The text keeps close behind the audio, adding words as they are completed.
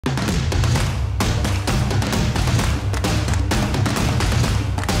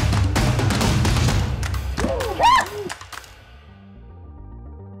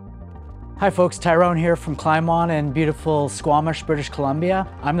Hi folks, Tyrone here from Climb On in beautiful Squamish, British Columbia.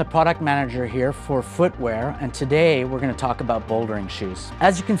 I'm the product manager here for footwear, and today we're going to talk about bouldering shoes.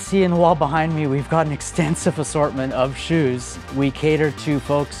 As you can see in the wall behind me, we've got an extensive assortment of shoes. We cater to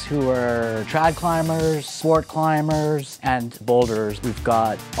folks who are trad climbers, sport climbers, and boulderers. We've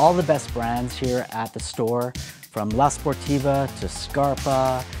got all the best brands here at the store, from La Sportiva to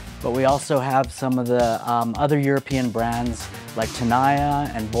Scarpa, but we also have some of the other European brands like Tenaya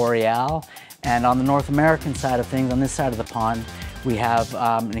and Boreal. And on the North American side of things, on this side of the pond, we have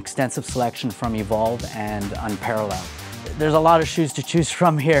an extensive selection from Evolve and Unparalleled. There's a lot of shoes to choose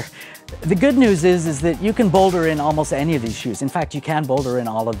from here. The good news is that you can boulder in almost any of these shoes. In fact, you can boulder in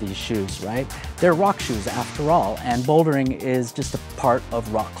all of these shoes, right? They're rock shoes after all, and bouldering is just a part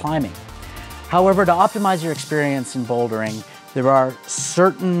of rock climbing. However, to optimize your experience in bouldering, there are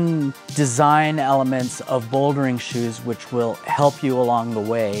certain design elements of bouldering shoes which will help you along the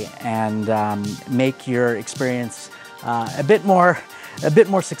way and make your experience a bit more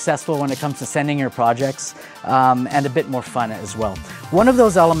successful when it comes to sending your projects and a bit more fun as well. One of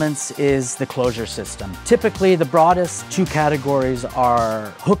those elements is the closure system. Typically, the broadest two categories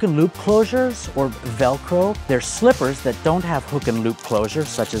are hook and loop closures or Velcro. They're slippers that don't have hook and loop closures,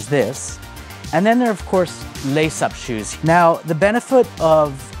 such as this. And then there are, of course, lace-up shoes. Now, the benefit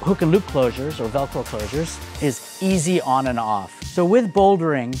of hook and loop closures or Velcro closures is easy on and off. So with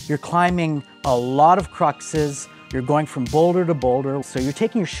bouldering, you're climbing a lot of cruxes. You're going from boulder to boulder, so you're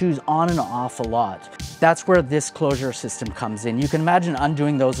taking your shoes on and off a lot. That's where this closure system comes in. You can imagine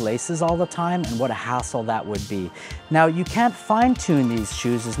undoing those laces all the time and what a hassle that would be. Now, you can't fine-tune these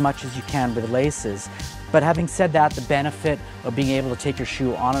shoes as much as you can with laces, but having said that, the benefit of being able to take your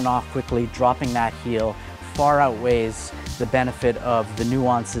shoe on and off quickly, dropping that heel, far outweighs the benefit of the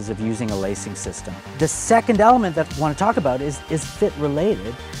nuances of using a lacing system. The second element that I want to talk about is fit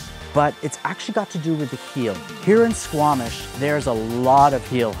related, but it's actually got to do with the heel. Here in Squamish, there's a lot of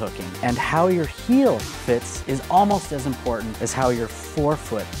heel hooking, and how your heel fits is almost as important as how your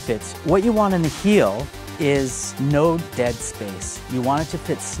forefoot fits. What you want in the heel is no dead space. You want it to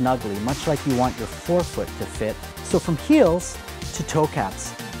fit snugly, much like you want your forefoot to fit. So from heels to toe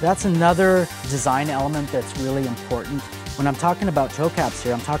caps, that's another design element that's really important. When I'm talking about toe caps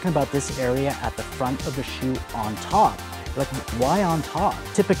here, I'm talking about this area at the front of the shoe on top. Like, why on top?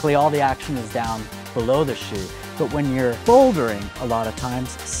 Typically all the action is down below the shoe. But when you're bouldering, a lot of times,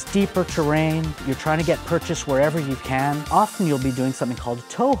 steeper terrain, you're trying to get purchase wherever you can, often you'll be doing something called a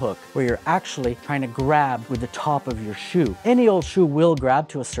toe hook, where you're actually trying to grab with the top of your shoe. Any old shoe will grab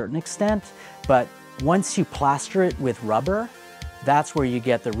to a certain extent, but once you plaster it with rubber, that's where you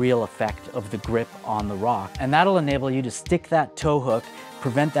get the real effect of the grip on the rock. And that'll enable you to stick that toe hook,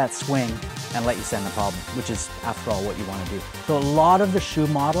 prevent that swing, and let you send the problem, which is, after all, what you want to do. So a lot of the shoe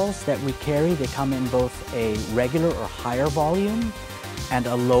models that we carry, they come in both a regular or higher volume and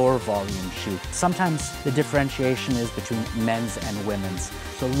a lower volume shoe. Sometimes the differentiation is between men's and women's.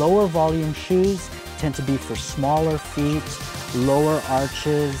 So lower volume shoes tend to be for smaller feet, lower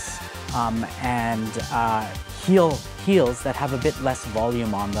arches, and heels that have a bit less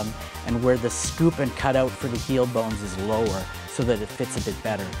volume on them, and where the scoop and cutout for the heel bones is lower so that it fits a bit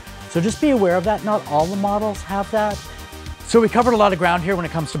better. So just be aware of that. Not all the models have that. So we covered a lot of ground here when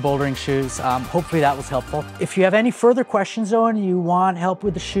it comes to bouldering shoes. Hopefully that was helpful. If you have any further questions though and you want help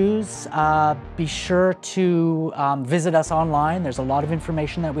with the shoes, be sure to visit us online. There's a lot of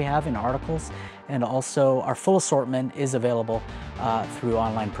information that we have in articles, and also our full assortment is available through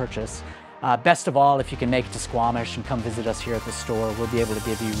online purchase. Best of all, if you can make it to Squamish and come visit us here at the store, we'll be able to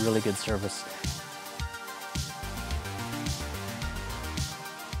give you really good service